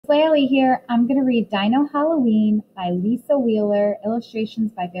Laielli here. I'm going to read Dino-Halloween by Lisa Wheeler,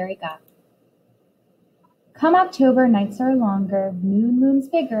 illustrations by Barry Gott. Come October, nights are longer, moon looms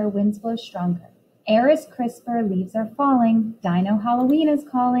bigger, winds blow stronger. Air is crisper, leaves are falling, Dino-Halloween is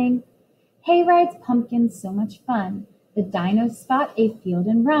calling. Hay rides, pumpkins, so much fun. The dinos spot a field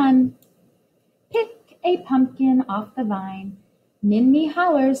and run. Pick a pumpkin off the vine. Minnie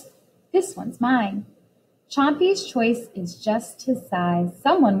hollers, this one's mine. Chompy's choice is just his size.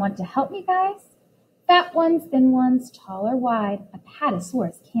 Someone want to help me, guys? Fat ones, thin ones, tall or wide, a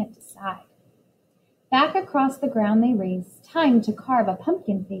patasaurus can't decide. Back across the ground they race, time to carve a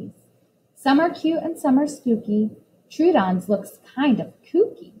pumpkin face. Some are cute and some are spooky. Trudon's looks kind of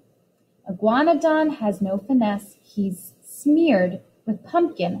kooky. Iguanodon has no finesse. He's smeared with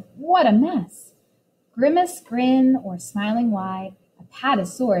pumpkin. What a mess! Grimace grin or smiling wide, a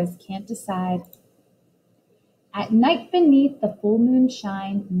patasaurus can't decide. At night beneath the full moon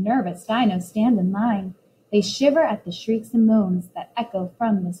shine, nervous dinos stand in line. They shiver at the shrieks and moans that echo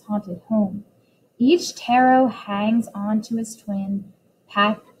from this haunted home. Each taro hangs on to his twin.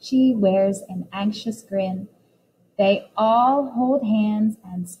 Patchy wears an anxious grin. They all hold hands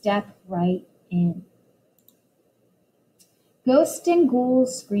and step right in. Ghosts and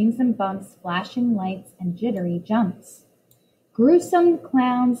ghouls, screams and bumps, flashing lights and jittery jumps. Gruesome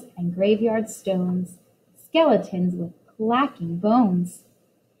clowns and graveyard stones. Skeletons with clacking bones.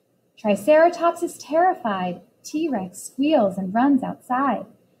 Triceratops is terrified. T-Rex squeals and runs outside.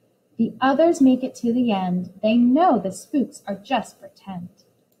 The others make it to the end. They know the spooks are just pretend.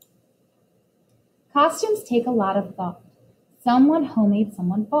 Costumes take a lot of thought. Someone homemade,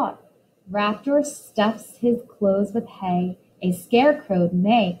 someone bought. Raptor stuffs his clothes with hay. A scarecrow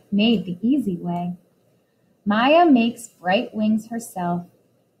made the easy way. Maya makes bright wings herself.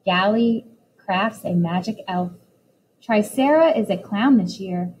 Gally crafts a magic elf. Tricera is a clown this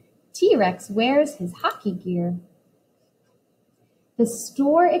year. T-Rex wears his hockey gear. The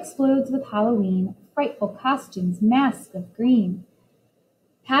store explodes with Halloween, frightful costumes, masks of green.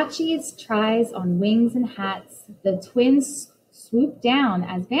 Patchy's tries on wings and hats. The twins swoop down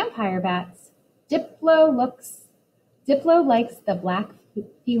as vampire bats. Diplo likes the black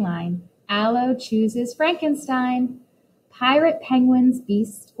feline. Aloe chooses Frankenstein. Pirate penguins,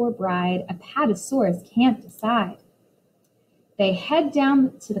 beast or bride, a patasaurus can't decide. They head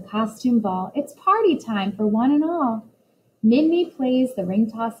down to the costume ball. It's party time for one and all. Minnie plays the ring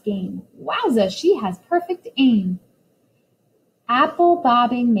toss game. Wowza, she has perfect aim. Apple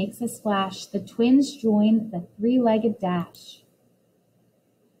bobbing makes a splash. The twins join the three-legged dash.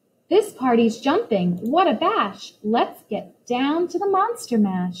 This party's jumping. What a bash. Let's get down to the monster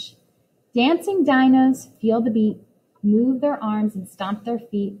mash. Dancing dinos feel the beat. Move their arms and stomp their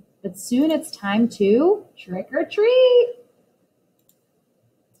feet, but soon it's time to trick or treat.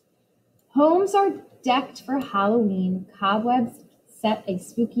 Homes are decked for Halloween. Cobwebs set a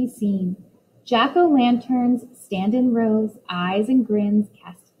spooky scene. Jack-o'-lanterns stand in rows. Eyes and grins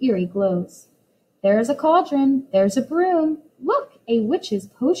cast eerie glows. There's a cauldron. There's a broom. Look, a witch's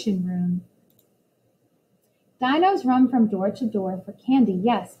potion room. Dinos run from door to door for candy,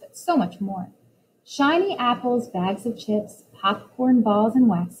 yes, but so much more. Shiny apples, bags of chips, popcorn balls, and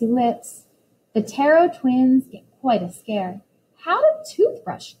waxy lips. The Taro twins get quite a scare. How did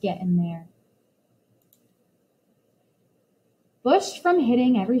Toothbrush get in there? Bushed from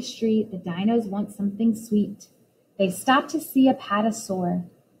hitting every street, the dinos want something sweet. They stop to see a patasaur.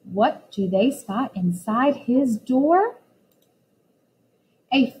 What do they spot inside his door?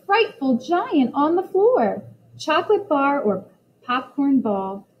 A frightful giant on the floor. Chocolate bar or popcorn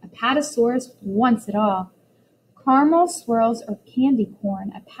ball. A patasaurus wants it all. Caramel swirls or candy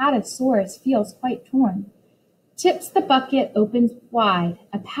corn. A patasaurus feels quite torn. Tips the bucket, opens wide.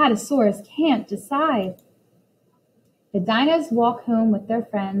 A patasaurus can't decide. The dinos walk home with their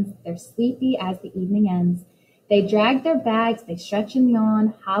friends. They're sleepy as the evening ends. They drag their bags, they stretch and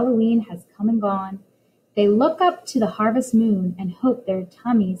yawn. Halloween has come and gone. They look up to the harvest moon and hope their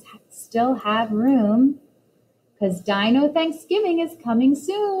tummies still have room. 'Cause Dino Thanksgiving is coming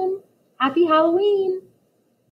soon. Happy Halloween!